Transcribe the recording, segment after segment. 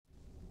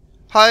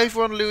Hi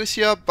everyone, Lewis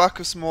here, back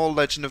with some more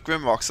Legend of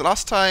Grimrock. So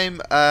last time,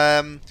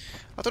 I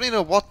don't even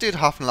know what did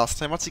happen last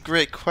time. That's a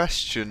great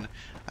question.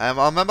 I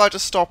remember I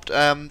just stopped,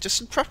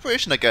 just in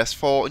preparation I guess,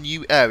 for a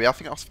new area. I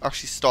think I'll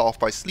actually start off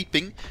by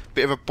sleeping.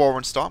 Bit of a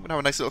boring start, I'm going to have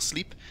a nice little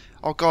sleep.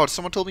 Oh god,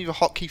 someone told me the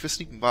hotkey for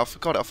sleeping, but I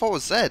forgot it. I thought it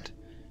was Z.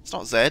 It's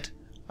not Z.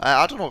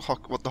 I don't know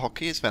what the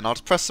hotkey is then. I'll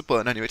just press the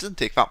button anyway. It doesn't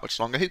take that much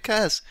longer. Who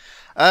cares?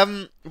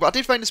 But I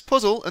did find this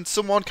puzzle, and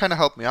someone kind of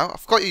helped me out. I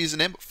forgot your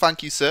username, but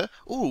thank you, sir.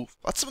 Ooh,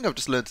 that's something I've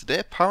just learned today.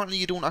 Apparently,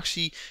 you don't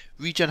actually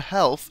regen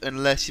health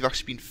unless you've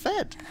actually been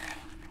fed.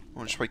 I'm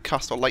going to try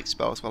cast a light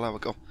spell as well. There we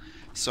go.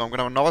 So I'm going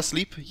to have another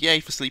sleep.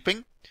 Yay for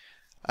sleeping.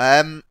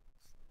 Yeah,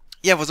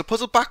 there was a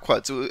puzzle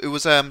backwards. It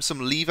was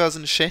some levers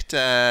and shit.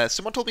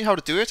 Someone told me how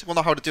to do it. Well,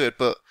 not how to do it,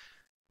 but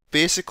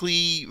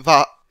basically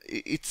that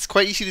it's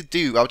quite easy to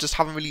do. I just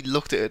haven't really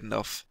looked at it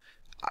enough.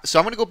 So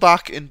I'm going to go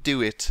back and do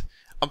it.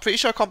 I'm pretty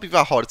sure it can't be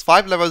that hard. It's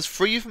 5 levels,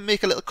 3 even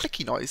make a little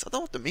clicky noise. I don't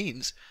know what that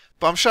means,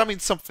 but I'm sure it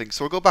means something.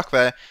 So we'll go back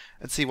there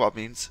and see what it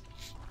means.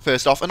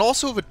 First off, and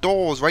also the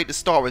doors right to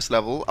start this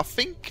level. I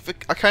think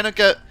I kind of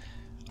get.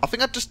 I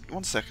think I just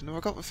 1 second. I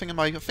got the thing in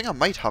my. I think I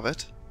might have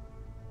it.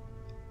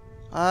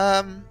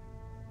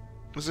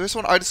 Was this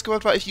one? I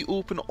discovered that if you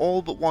open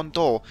all but one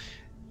door.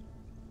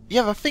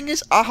 Yeah, the thing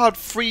is, I had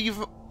 3.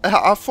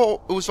 I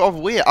thought it was the other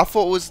way. I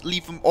thought it was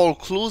leave them all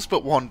closed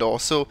but one door.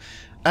 So,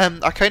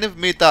 I kind of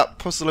made that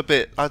puzzle a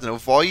bit, I don't know,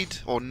 void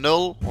or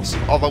null or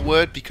some other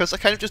word because I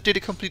kind of just did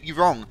it completely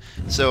wrong.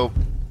 So,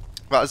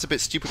 that was a bit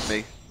stupid of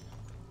me.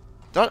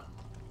 That?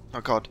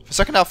 Oh god. For a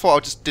second I thought I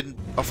just didn't.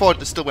 I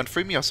thought it still went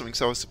through me or something,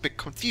 so I was a bit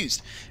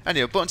confused.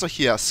 Anyway, buttons are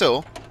here.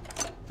 So,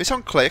 this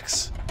one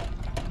clicks.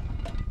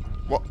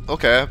 What?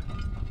 Okay.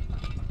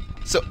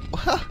 So,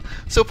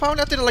 so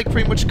apparently I did it like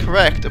pretty much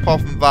correct,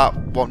 apart from that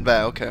one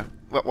there. Okay.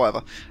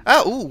 Whatever.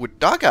 Ooh,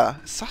 dagger.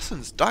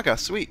 Assassin's dagger.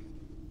 Sweet.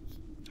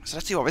 So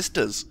let's see what this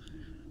does.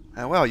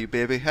 Where are you,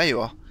 baby? Here you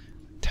are.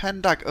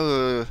 10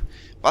 dagger.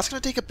 That's going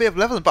to take a bit of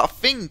leveling, but I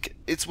think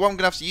it's what I'm going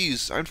to have to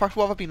use. In fact,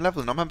 what have I been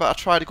leveling? I remember I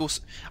tried to go.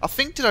 I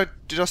think did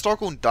I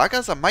start going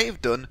daggers? I might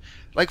have done.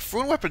 Like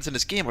throwing weapons in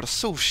this game are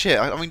so shit.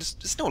 I mean,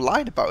 there's no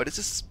line about it.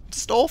 It's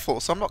just awful.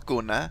 So I'm not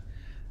going there.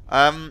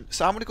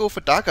 So I'm going to go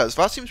for daggers.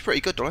 That seems pretty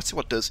good though. Let's see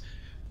what it does.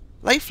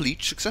 Life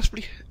leech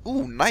successfully.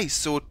 Ooh, nice.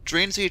 So it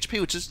drains HP,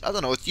 which is, I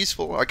don't know, it's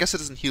useful. I guess it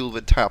doesn't heal the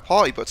entire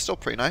party, but it's still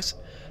pretty nice.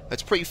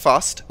 It's pretty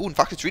fast. Ooh, in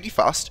fact, it's really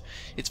fast.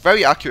 It's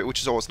very accurate,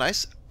 which is always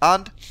nice.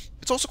 And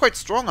it's also quite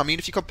strong. I mean,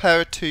 if you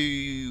compare it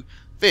to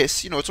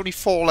this, you know, it's only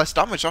 4 less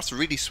damage. That's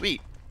really sweet.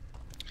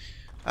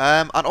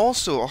 And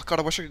also, oh god,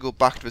 I wish I could go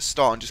back to the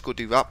start and just go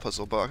do that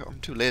puzzle, but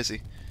I'm too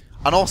lazy.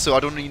 And also, I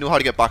don't really know how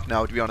to get back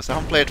now, to be honest. I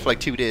haven't played for like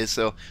 2 days,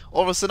 so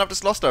all of a sudden I've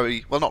just lost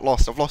every... Well, not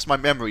lost, I've lost my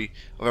memory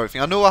of everything.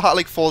 I know I had to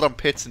like fall down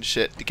pits and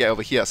shit to get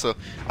over here, so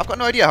I've got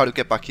no idea how to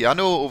get back here. I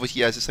know over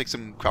here is just like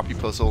some crappy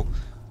puzzle.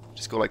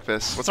 Just go like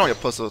this. Well, it's not really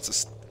a puzzle, it's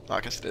just...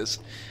 I guess it is.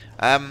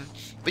 But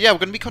yeah, we're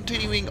going to be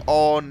continuing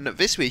on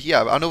this way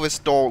here. I know this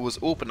door was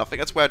open. I think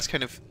that's where it's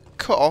kind of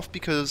cut off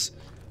because...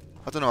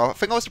 I don't know, I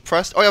think I was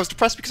depressed. Oh yeah, I was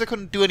depressed because I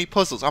couldn't do any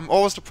puzzles. I'm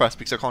always depressed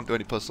because I can't do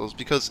any puzzles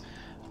because...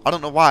 I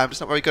don't know why, I'm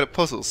just not very good at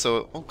puzzles,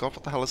 so... Oh god,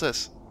 what the hell is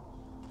this?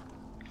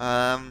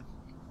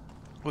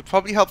 Would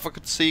probably help if I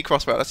could see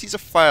across there. Let's use a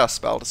fire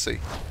spell to see.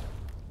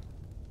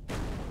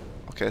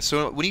 Okay,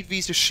 so we need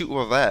these to shoot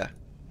over there.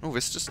 Oh,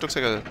 this just looks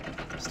like a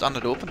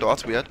standard open door,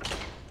 that's weird.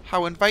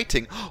 How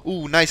inviting.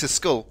 Oh, nice, a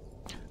skull.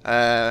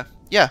 Yeah,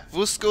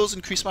 those skulls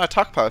increase my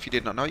attack power if you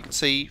did not know. You can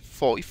see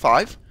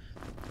 45.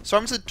 So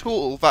I'm in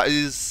total, that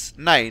is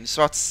 9,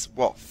 so that's,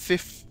 what,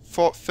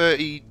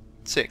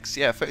 36.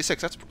 Yeah,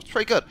 36, that's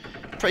pretty good.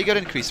 Pretty good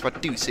increase if I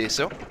do say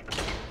so.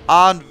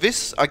 And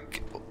this,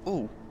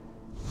 oh.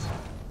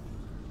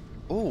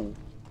 Oh.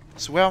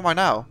 So where am I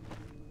now?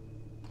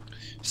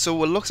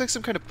 So it looks like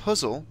some kind of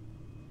puzzle.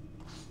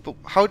 But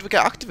how do we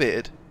get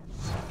activated?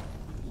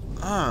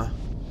 Ah.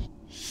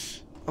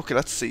 Okay,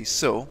 let's see.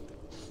 So.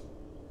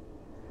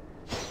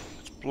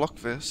 Let's block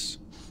this.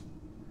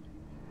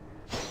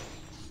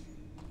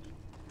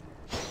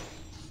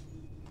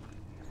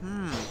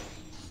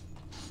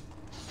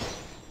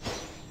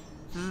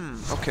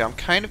 Okay, I'm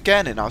kind of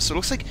getting it now. So it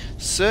looks like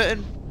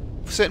certain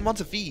ones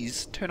of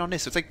these turn on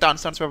this. So it's like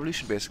Dance Dance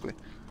Revolution, basically.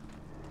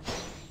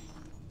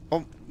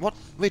 Oh, what?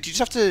 Wait, you just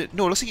have to...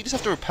 No, it looks like you just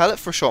have to repel it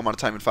for a short amount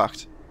of time, in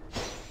fact.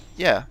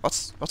 Yeah,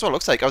 that's what it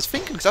looks like. I was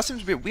thinking, because that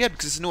seems a bit weird,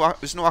 because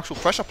there's no actual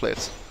pressure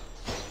plates.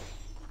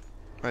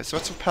 Right, so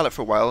let's repel it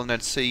for a while, and then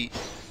see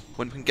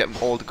when we can get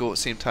them all to go at the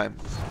same time.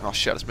 Oh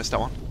shit, I just missed that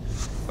one.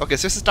 Okay,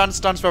 so this is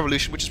Dance Dance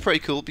Revolution, which is pretty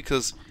cool,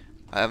 because...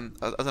 I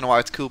don't know why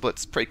it's cool, but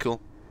it's pretty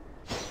cool.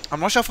 I'm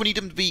not sure if we need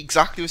them to be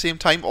exactly the same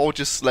time or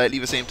just slightly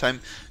the same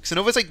time. Because I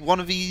know there's like one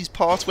of these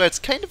parts where it's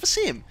kind of the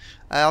same.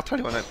 I'll tell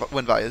you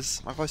when that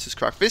is. My voice is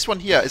cracked. This one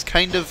here is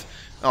kind of...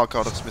 Oh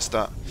god, I just missed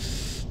that.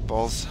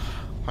 Balls.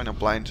 I'm not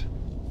blind.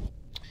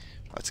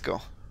 Let's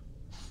go.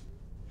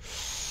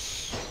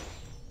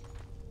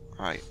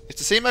 Alright. It's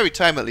the same every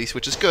time at least,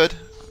 which is good.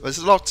 There's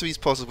a lot to these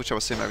puzzles which are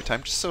the same every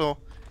time. Just so...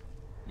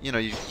 You know,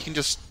 you can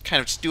just kind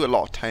of just do it a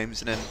lot of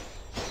times and then...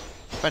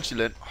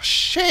 Eventually learn. Oh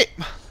shit!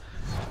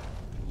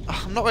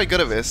 I'm not very good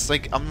at this.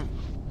 Like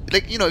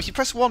you know, if you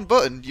press one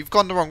button, you've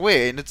gone the wrong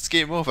way, and it's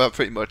game over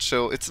pretty much.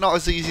 So it's not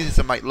as easy as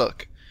it might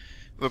look.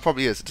 But it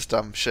probably is. It's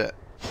just shit.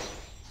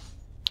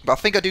 But I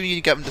think I do need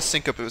to get them to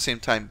sync up at the same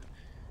time.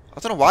 I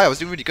don't know why. I was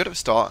doing really good at the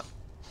start.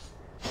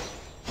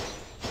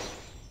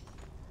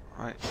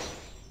 Right.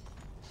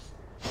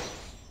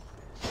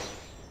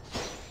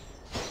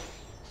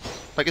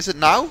 Like, is it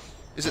now?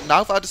 Is it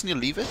now that I just need to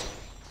leave it?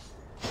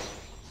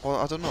 Or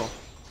I don't know.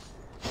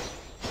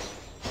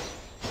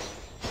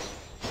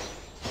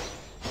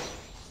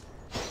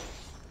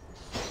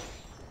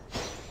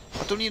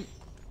 I don't need...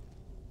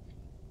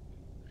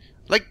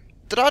 Like,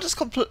 did I just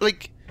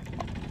like...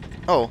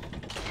 Oh.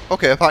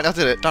 Okay, apparently I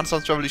did it. Dance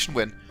Dance Revolution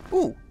win.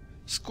 Ooh.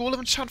 School of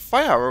Enchant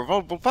Fire.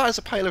 Well, that is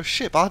a pile of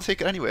shit, but I'll take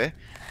it anyway.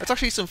 Let's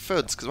actually eat some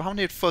foods, because we haven't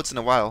had foods in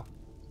a while.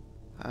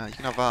 You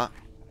can have that.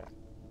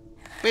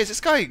 Wait, is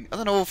this guy... I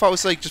don't know if I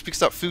was like just because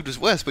that food was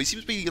worse, but he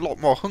seems to be a lot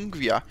more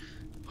hungrier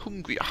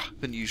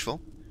than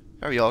usual.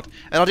 Very odd.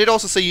 And I did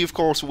also see you, of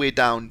course, way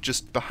down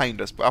just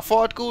behind us, but I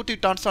thought I'd go do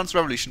Dance Dance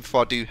Revolution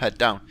before I do head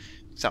down.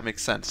 Does that make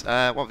sense?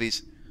 What are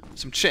these?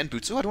 Some chitin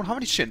boots. Oh, I don't have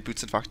any chitin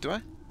boots, in fact, do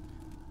I?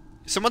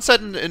 Someone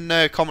said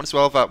in comments as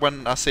well that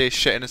when I say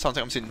shitting, it sounds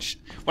like I'm saying...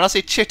 when I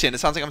say chitin, it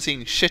sounds like I'm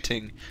saying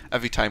shitting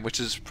every time, which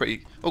is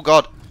pretty... Oh,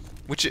 God.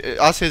 Which,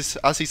 as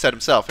he said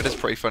himself, it is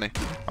pretty funny.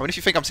 I mean, if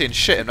you think I'm saying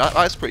shitting, that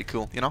is pretty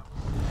cool, you know?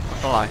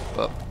 Not gonna lie,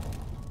 but...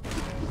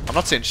 I'm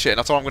not saying shitting,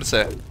 that's all I'm gonna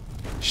say.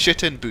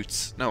 Shitting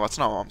boots. No, that's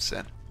not what I'm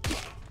saying.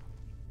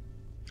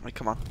 Like,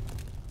 come on.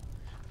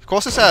 Of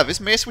course, this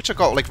mace which I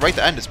got, like, right at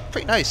the end is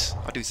pretty nice,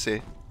 I do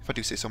say. If I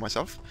do say so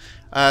myself.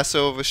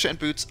 So, the shitting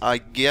boots, I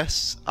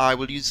guess I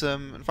will use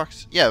them. In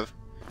fact, yeah.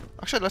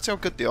 Actually, let's see how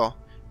good they are.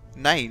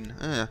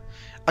 9.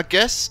 I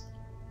guess...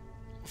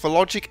 the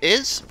logic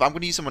is that I'm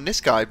going to use them on this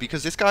guy,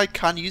 because this guy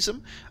can use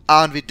them,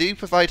 and they do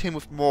provide him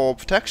with more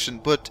protection,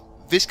 but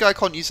this guy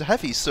can't use the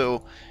heavy,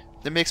 so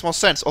it makes more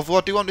sense. Although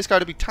I do want this guy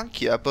to be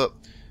tankier, but...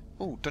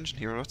 Oh, dungeon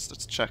hero,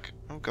 let's check.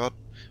 Oh god.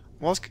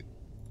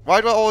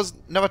 Why do I always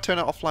never turn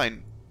it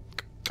offline?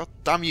 God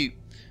damn you.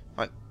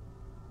 Right.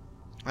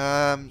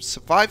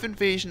 Survive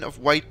invasion of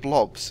white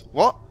blobs.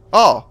 What?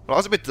 Oh, well, that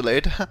was a bit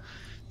delayed.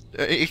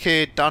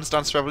 aka Dance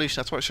Dance Revolution,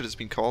 that's what it should have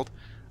been called.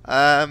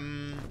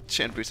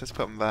 Chain boots, let's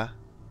put them there.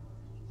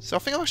 So I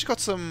think I've actually got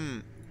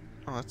some...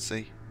 Oh, let's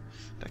see.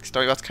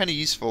 Dexterity, that's kind of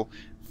useful.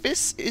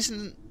 This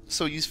isn't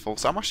so useful,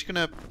 so I'm actually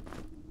going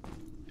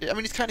to... I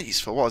mean, it's kind of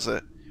useful, what is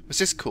it? Was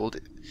this cooled?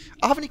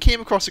 I haven't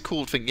came across a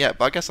cooled thing yet,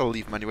 but I guess I'll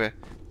leave them anyway.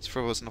 Let's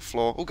throw those on the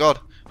floor. Oh god,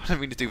 I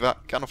didn't mean to do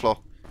that. Get on the floor.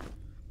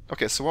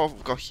 Okay, so what have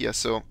we got here?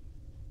 So...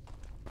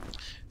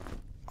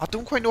 I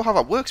don't quite know how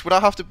that works. Would I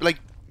have to, like,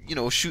 you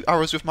know, shoot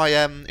arrows with my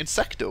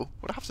Insecto?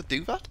 Would I have to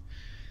do that?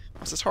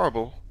 This is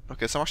horrible.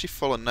 Okay, so I'm actually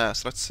full in there,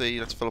 so let's see,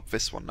 let's fill up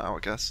this one now, I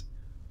guess.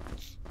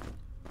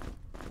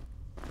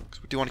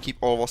 Because we do want to keep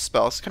all of our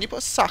spells. Can you put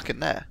a sack in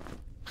there?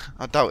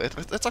 I doubt it.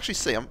 Let's actually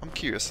see, I'm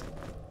curious.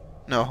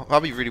 No,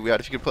 that'd be really weird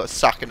if you could put a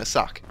sack in a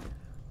sack.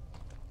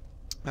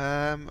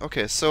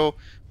 Okay, so,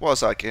 what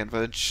was that again?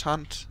 The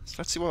enchant? So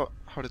let's see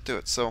how to do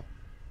it, so...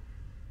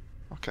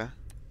 Okay.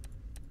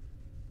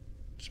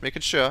 Just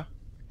making sure.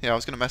 Yeah, I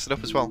was going to mess it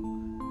up as well.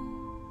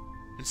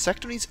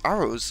 Insecto needs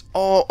arrows.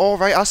 Oh,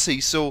 alright, I see,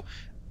 so...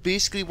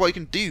 Basically, what you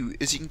can do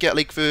is you can get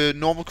like the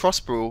normal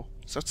crossbow.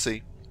 So let's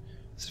see.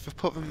 So if I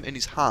put them in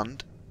his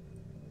hand,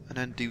 and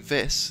then do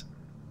this.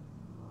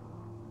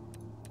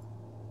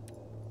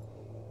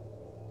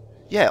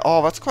 Yeah,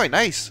 oh, that's quite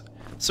nice.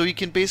 So you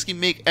can basically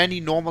make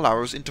any normal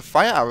arrows into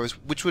fire arrows,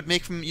 which would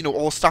make them, you know,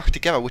 all stacked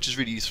together, which is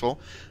really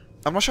useful.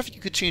 I'm not sure if you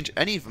could change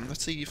any of them.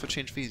 Let's see if I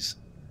change these.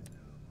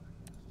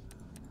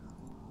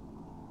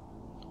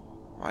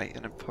 Right,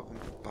 and then put them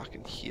back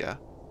in here.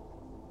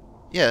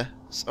 Yeah.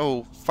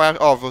 Oh, fire.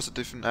 Oh, those are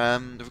different.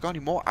 Have we got any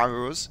more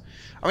arrows?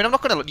 I mean, I'm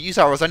not going to use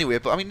arrows anyway,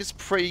 but I mean, it's a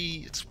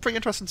pretty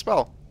interesting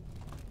spell.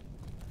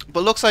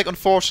 But looks like,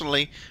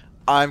 unfortunately,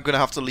 I'm going to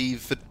have to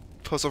leave the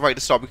puzzle right at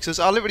the start because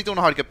I literally don't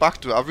know how to get back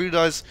to it. I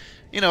realised,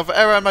 you know, if I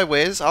err in my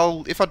ways,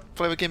 if I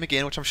play the game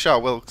again, which I'm sure I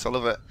will, because I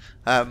love it,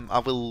 I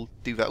will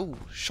do that. Ooh,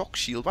 shock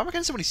shield. Why am I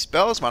getting so many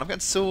spells, man? I'm getting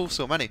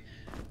so many.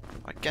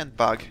 Again,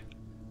 bag.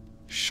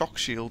 Shock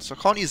shield. So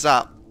I can't use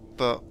that.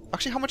 But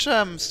actually, how much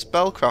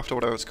spellcraft or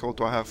whatever it's called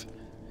do I have?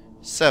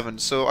 7.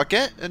 So I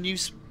get a new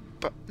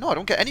no, I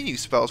don't get any new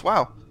spells.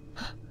 Wow.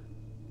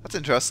 That's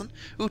interesting.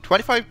 Ooh,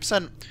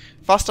 25%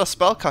 faster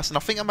spellcasting. I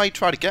think I might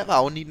try to get that.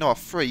 I'll need another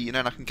 3, and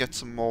then I can get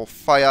some more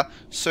fire,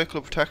 circle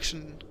of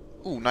protection.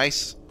 Ooh,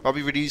 nice. That'll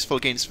be really useful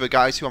against the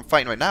guys who I'm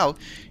fighting right now.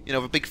 You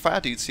know, the big fire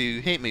dudes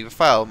who hate me, the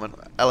fire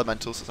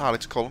elementals, that's how I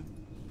like to call them.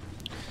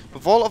 The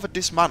Vault of a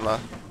Dismantler.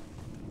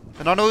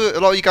 And I know a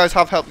lot of you guys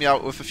have helped me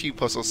out with a few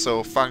puzzles,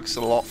 so thanks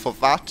a lot for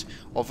that.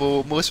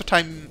 Although most of the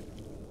time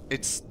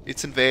it's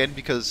in vain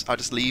because I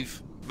just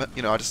leave,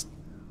 you know, I just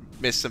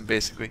miss them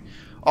basically.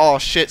 Oh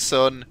shit,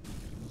 son.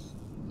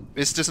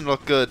 This doesn't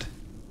look good.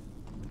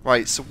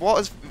 Right, so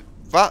what is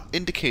that?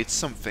 Indicates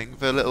something,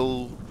 the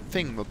little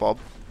thingamabob.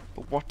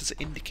 But what does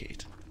it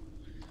indicate?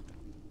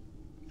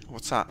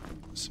 What's that?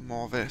 Some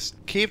more of this.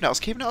 Cave nails.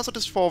 Cave nails are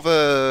just for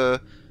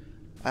the...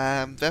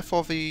 they're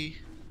for the...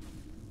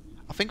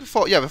 I think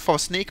before... Yeah, before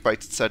snake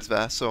bite it said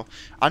there. So,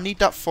 I need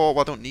that for...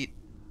 Well, I don't need...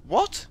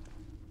 What?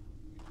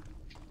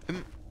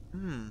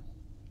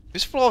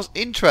 This floor is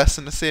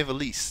interesting to say the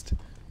least.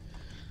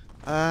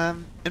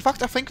 In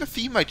fact, I think the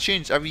theme might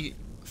change every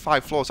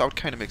 5 floors. That would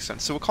kind of make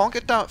sense. So we can't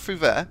get down through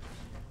there.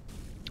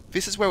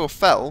 This is where we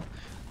fell.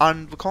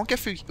 And we can't get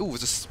through... Ooh,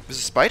 there's a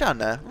spider in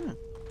there. Well,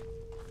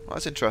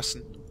 that's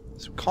interesting.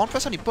 So we can't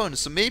press any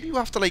buttons. So maybe we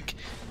have to, like,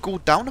 go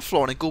down the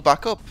floor and then go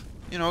back up.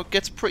 You know, it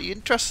gets pretty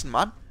interesting,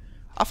 man.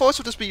 I thought this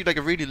would just be, like,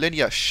 a really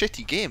linear,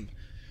 shitty game.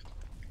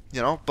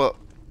 You know, but...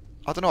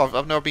 I don't know.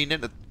 I've never been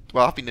into...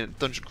 Well, I've been in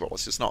dungeon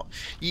crawlers. It's not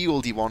ye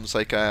olde ones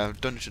like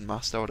Dungeon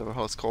Master or whatever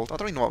it's called. I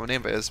don't even know what my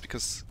name of it is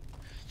because...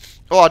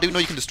 Oh, I do know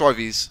you can destroy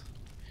these.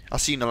 I've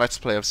seen a let's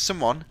play of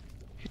someone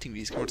hitting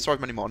these. Can we destroy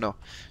them anymore? No.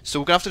 So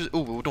we're going to have to...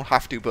 Oh, we don't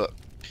have to, but...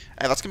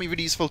 that's going to be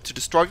really useful to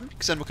destroy them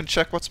because then we can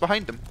check what's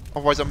behind them.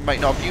 Otherwise I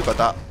might not have knew about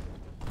that.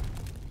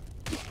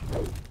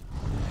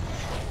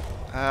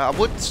 I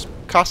would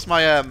cast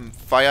my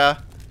fire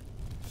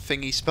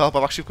thingy spell, but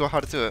I've actually forgot how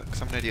to do it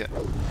because I'm an idiot.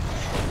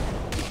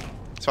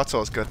 So that's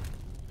always good.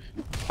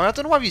 I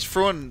don't know why these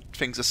throwing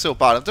things are so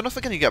bad. I don't know if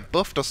they're going to get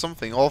buffed or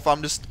something, or if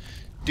I'm just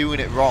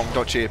doing it wrong,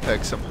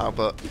 .jpeg somehow,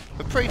 but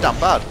they're pretty damn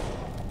bad.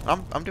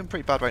 I'm doing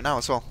pretty bad right now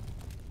as well,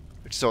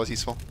 which is always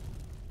useful.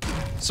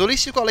 So at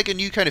least you've got like a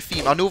new kind of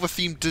theme. I know the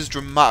theme does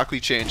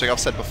dramatically change, like I've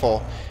said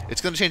before.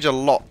 It's going to change a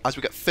lot as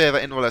we get further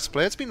into the Let's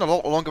Play. It's been a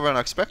lot longer than I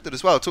expected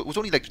as well. It was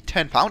only like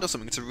 £10 or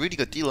something. It's a really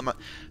good deal for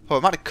the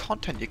amount of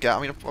content you get.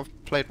 I mean,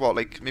 I've played, what,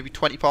 like maybe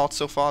 20 parts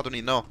so far? I don't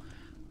even know.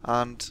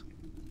 And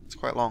it's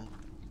quite long.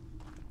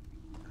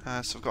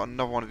 So I've got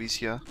another one of these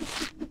here.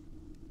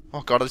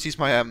 Oh god, I just used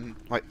my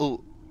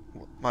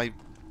my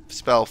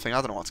spell thing.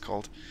 I don't know what it's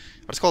called.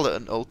 I just called it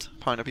an ult.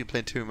 Apparently I've been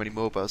playing too many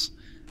MOBAs.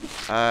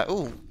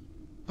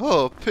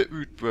 Oh, pit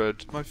root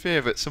bread, my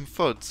favourite. Some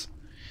fuds.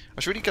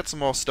 I should really get some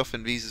more stuff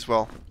in these as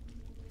well.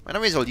 I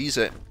may as well use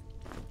it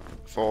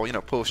for, you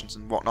know, potions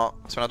and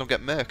whatnot, so I don't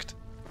get murked.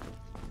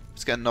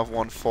 Let's get another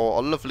one for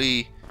a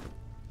lovely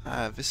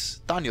this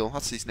Daniel.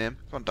 That's his name.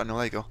 Come on, Daniel.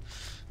 There you go.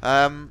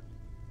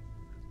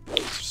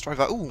 Let's try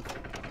that. Ooh,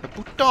 a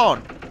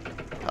bouton.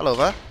 Hello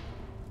there.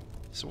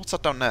 So what's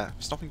that down there?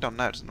 There's nothing down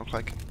there, doesn't look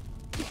like.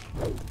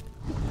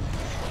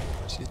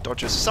 See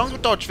dodges. As long as we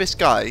dodge this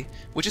guy,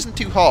 which isn't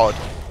too hard,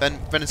 then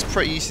it's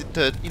pretty easy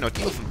to, you know,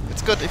 deal with him.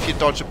 It's good if you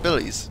dodge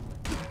abilities,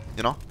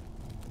 you know.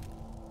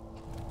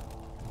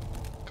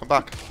 Come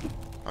back.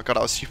 Oh god,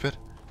 that was stupid.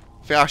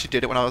 I think I actually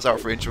did it when I was out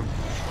of range of him.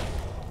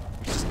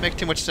 Which doesn't make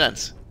too much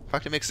sense. In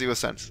fact, it makes 0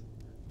 sense.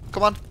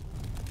 Come on.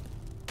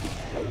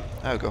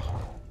 There we go.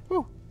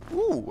 Woo.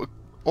 Ooh,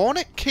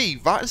 ornate key.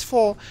 That is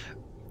for...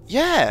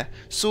 Yeah.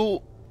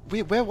 So,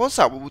 wait, where was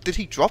that? Did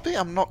he drop it?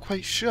 I'm not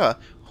quite sure.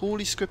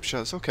 Holy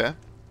scriptures. Okay.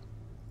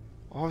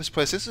 Oh, this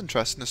place is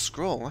interesting. A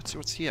scroll. Let's see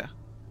what's here.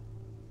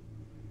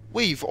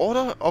 We've,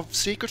 Order of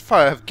Sacred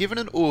Fire, have given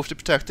an oath to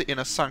protect the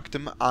inner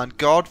sanctum and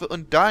guard the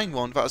undying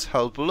one that is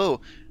held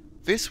below.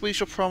 This we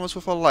shall promise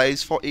with our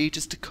lives for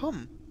ages to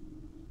come.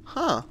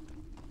 Huh.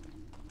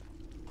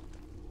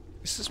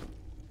 This is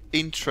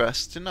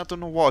interesting. I don't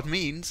know what it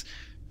means.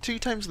 2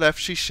 times left,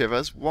 she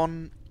shivers.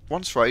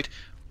 Once right,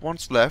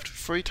 once left.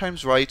 3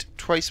 times right,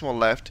 twice more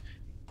left.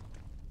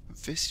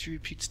 This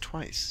repeats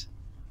twice.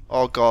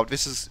 Oh god,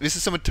 this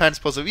is some intense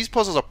puzzle. These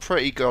puzzles are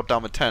pretty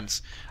goddamn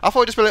intense. I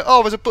thought I'd just be like,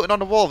 oh, there's a button on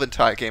the wall the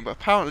entire game, but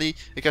apparently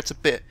it gets a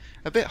bit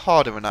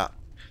harder than that.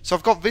 So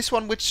I've got this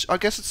one, which I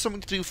guess it's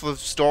something to do for the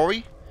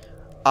story,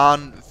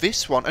 and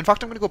this one. In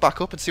fact, I'm going to go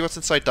back up and see what's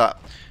inside that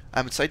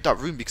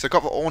room, because I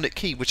got the ornate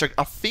key, which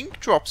I think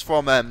drops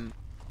from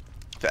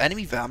the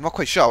enemy there. I'm not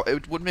quite sure.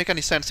 It wouldn't make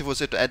any sense if it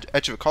was at the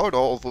edge of a corridor,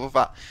 although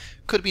that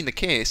could have been the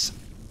case,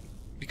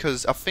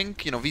 because I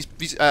think, you know,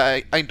 these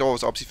iron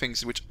doors are obviously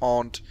things which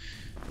aren't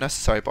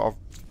necessary, but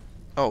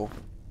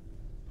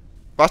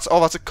that's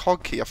a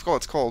cog key. I forgot what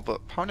it's called,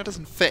 but apparently it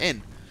doesn't fit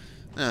in.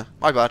 Yeah,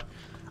 my bad.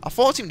 I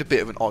thought it seemed a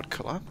bit of an odd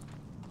colour,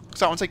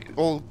 because that one's like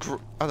all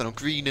I don't know,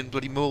 green and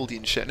bloody mouldy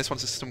and shit, and this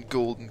one's just some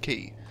golden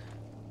key.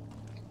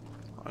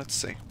 Let's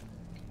see.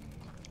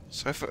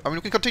 So I mean,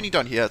 we can continue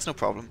down here. It's no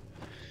problem.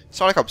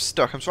 Sorry, like I'm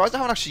stuck. I'm surprised I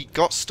haven't actually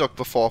got stuck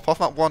before, apart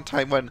from that one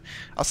time when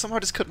I somehow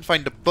just couldn't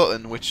find the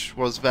button, which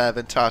was there the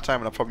entire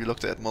time, and I probably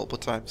looked at it multiple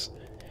times.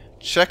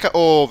 Check out.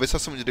 Oh, this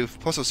has something to do with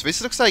puzzles. So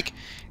this looks like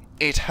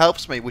it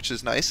helps me, which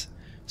is nice.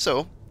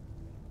 So,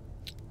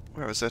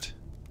 where is it?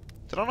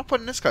 Did I not put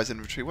it in this guy's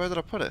inventory? Where did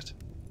I put it?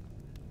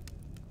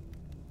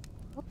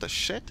 What the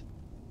shit?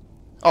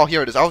 Oh,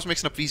 here it is. I was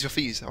mixing up these with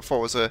these. I thought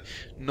it was a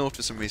note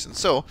for some reason.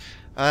 So,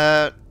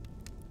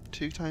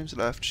 2 times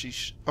left.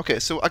 Okay,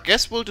 so I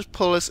guess we'll just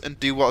pull this and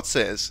do what it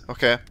says.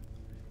 Okay.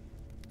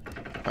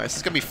 Right, this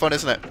is gonna be fun,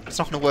 isn't it? It's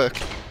not gonna work.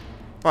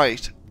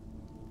 Right.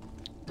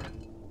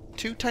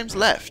 2 times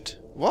left.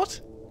 What?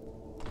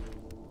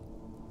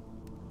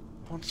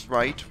 Once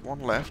right, 1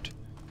 left.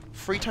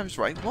 3 times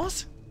right.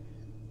 What?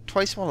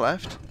 Twice more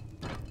left.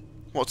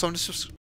 What? So I'm just